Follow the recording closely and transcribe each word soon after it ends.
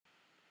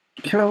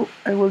Hello,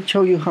 I will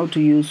show you how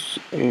to use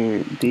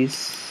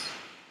this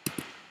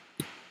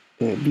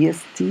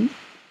VST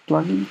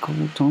plugin called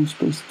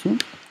Tonespace 2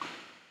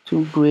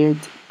 to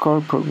create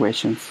chord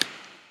progressions.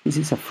 This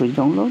is a free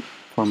download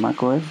for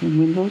macOS and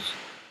Windows,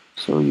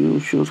 so you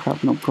should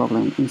have no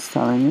problem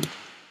installing it.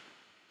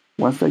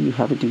 Once that you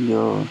have it in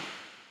your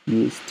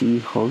VST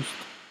host,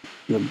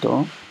 your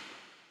DAW,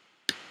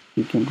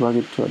 you can drag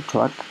it to a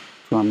track,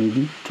 to a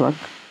MIDI track,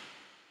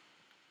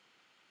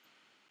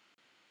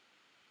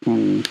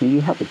 and here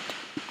you have it.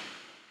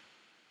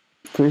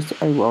 First,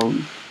 I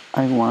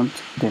want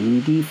the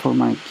MIDI for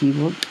my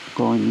keyboard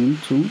going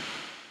into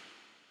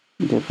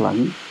the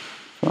plugin,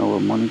 so I will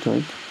monitor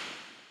it.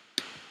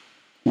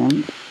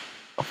 And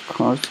of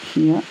course,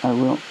 here I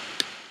will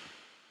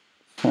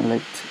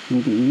select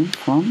MIDI in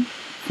from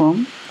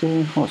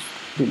the host,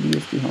 the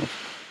VST host.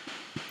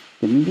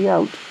 The MIDI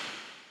out,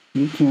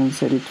 you can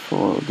set it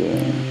for the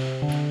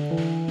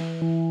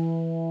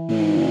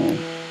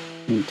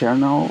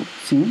internal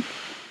synth,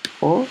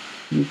 or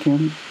you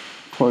can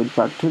for it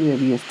back to the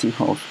VST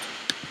host.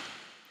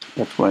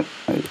 That's what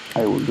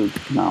I will do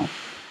now.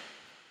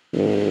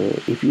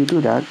 If you do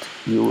that,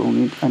 you will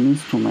need an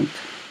instrument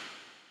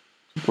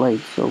to play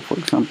it. So for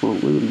example,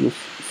 we will use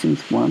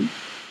synth 1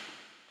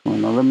 to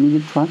another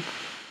MIDI track,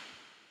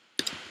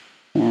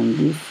 and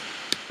this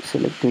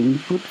select the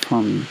input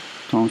from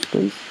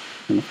Tonespace,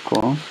 and of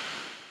course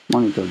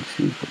monitor this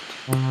input.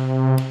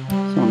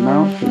 So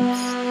now it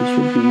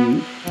should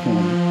be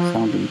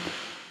sounding.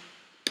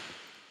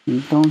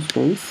 In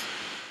Tonespace,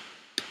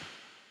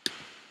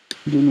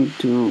 you need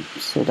to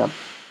set up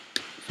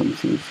some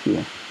things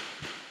here.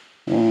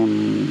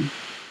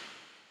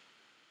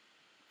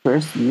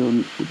 First,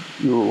 you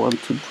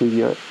want to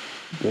trigger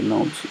the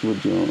notes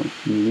with your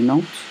MIDI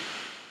notes,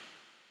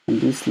 and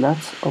this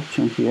last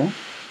option here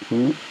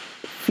will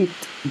fit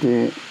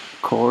the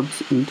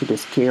chords into the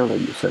scale that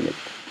you select.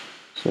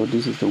 So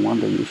this is the one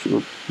that you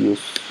should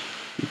use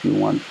if you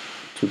want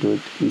to do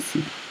it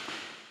easy.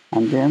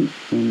 And then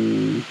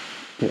in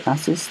the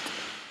assist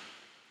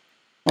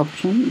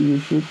option, you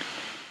should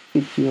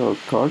fit your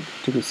chord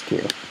to the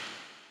scale.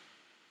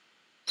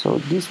 So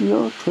this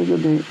will trigger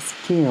the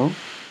scale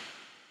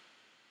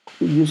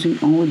using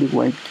only the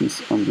white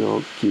keys on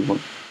your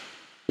keyboard.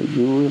 So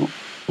you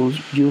will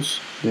use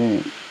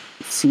the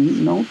C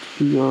note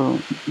in your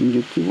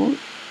keyboard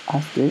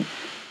as the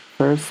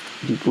first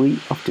degree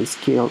of the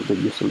scale that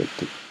you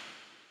selected.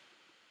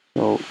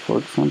 So for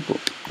example,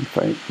 if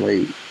I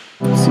play C,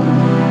 it's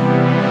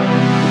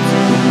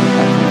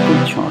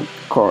a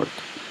complete chord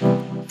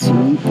C, D,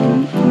 E,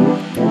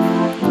 F,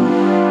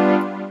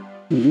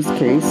 D. In this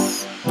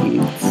case,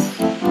 it's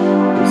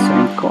the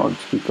same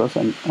chords because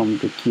I'm on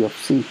the key of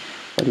C.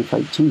 But if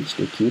I change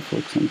the key, for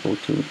example,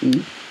 to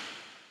E,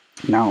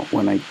 now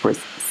when I press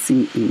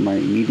C in my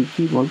MIDI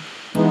keyboard,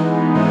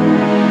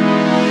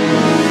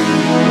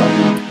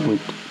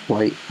 would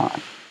play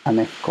an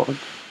F chord,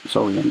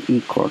 sorry, an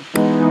E chord,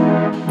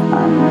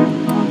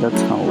 and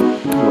that's how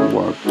it will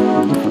work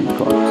with different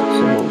chords.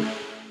 So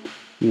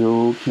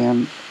you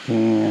can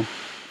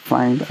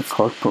find a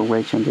chord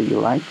progression that you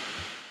like,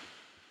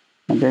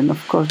 and then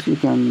of course you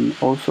can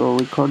also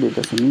record it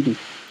as a MIDI.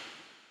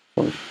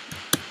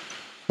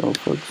 So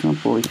for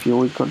example, if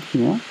you record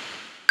here,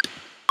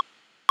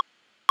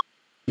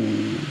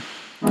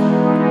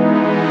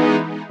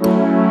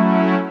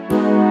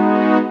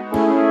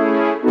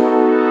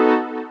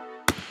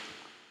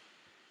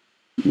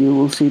 you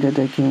will see that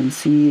I can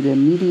see the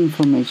MIDI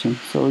information,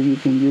 so you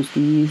can use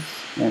these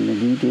and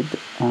edit it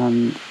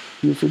and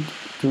use it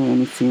to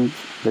any synth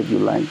that you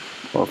like.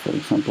 Or for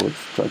example,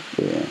 extract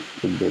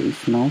the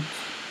bass notes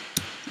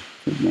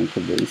to make a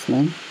bass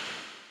line.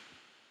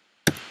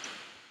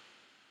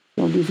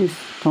 So this is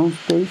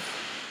Tonespace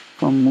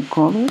from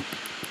Mucolor,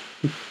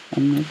 if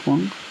I'm not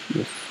wrong.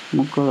 Yes,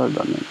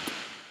 mucolor.net.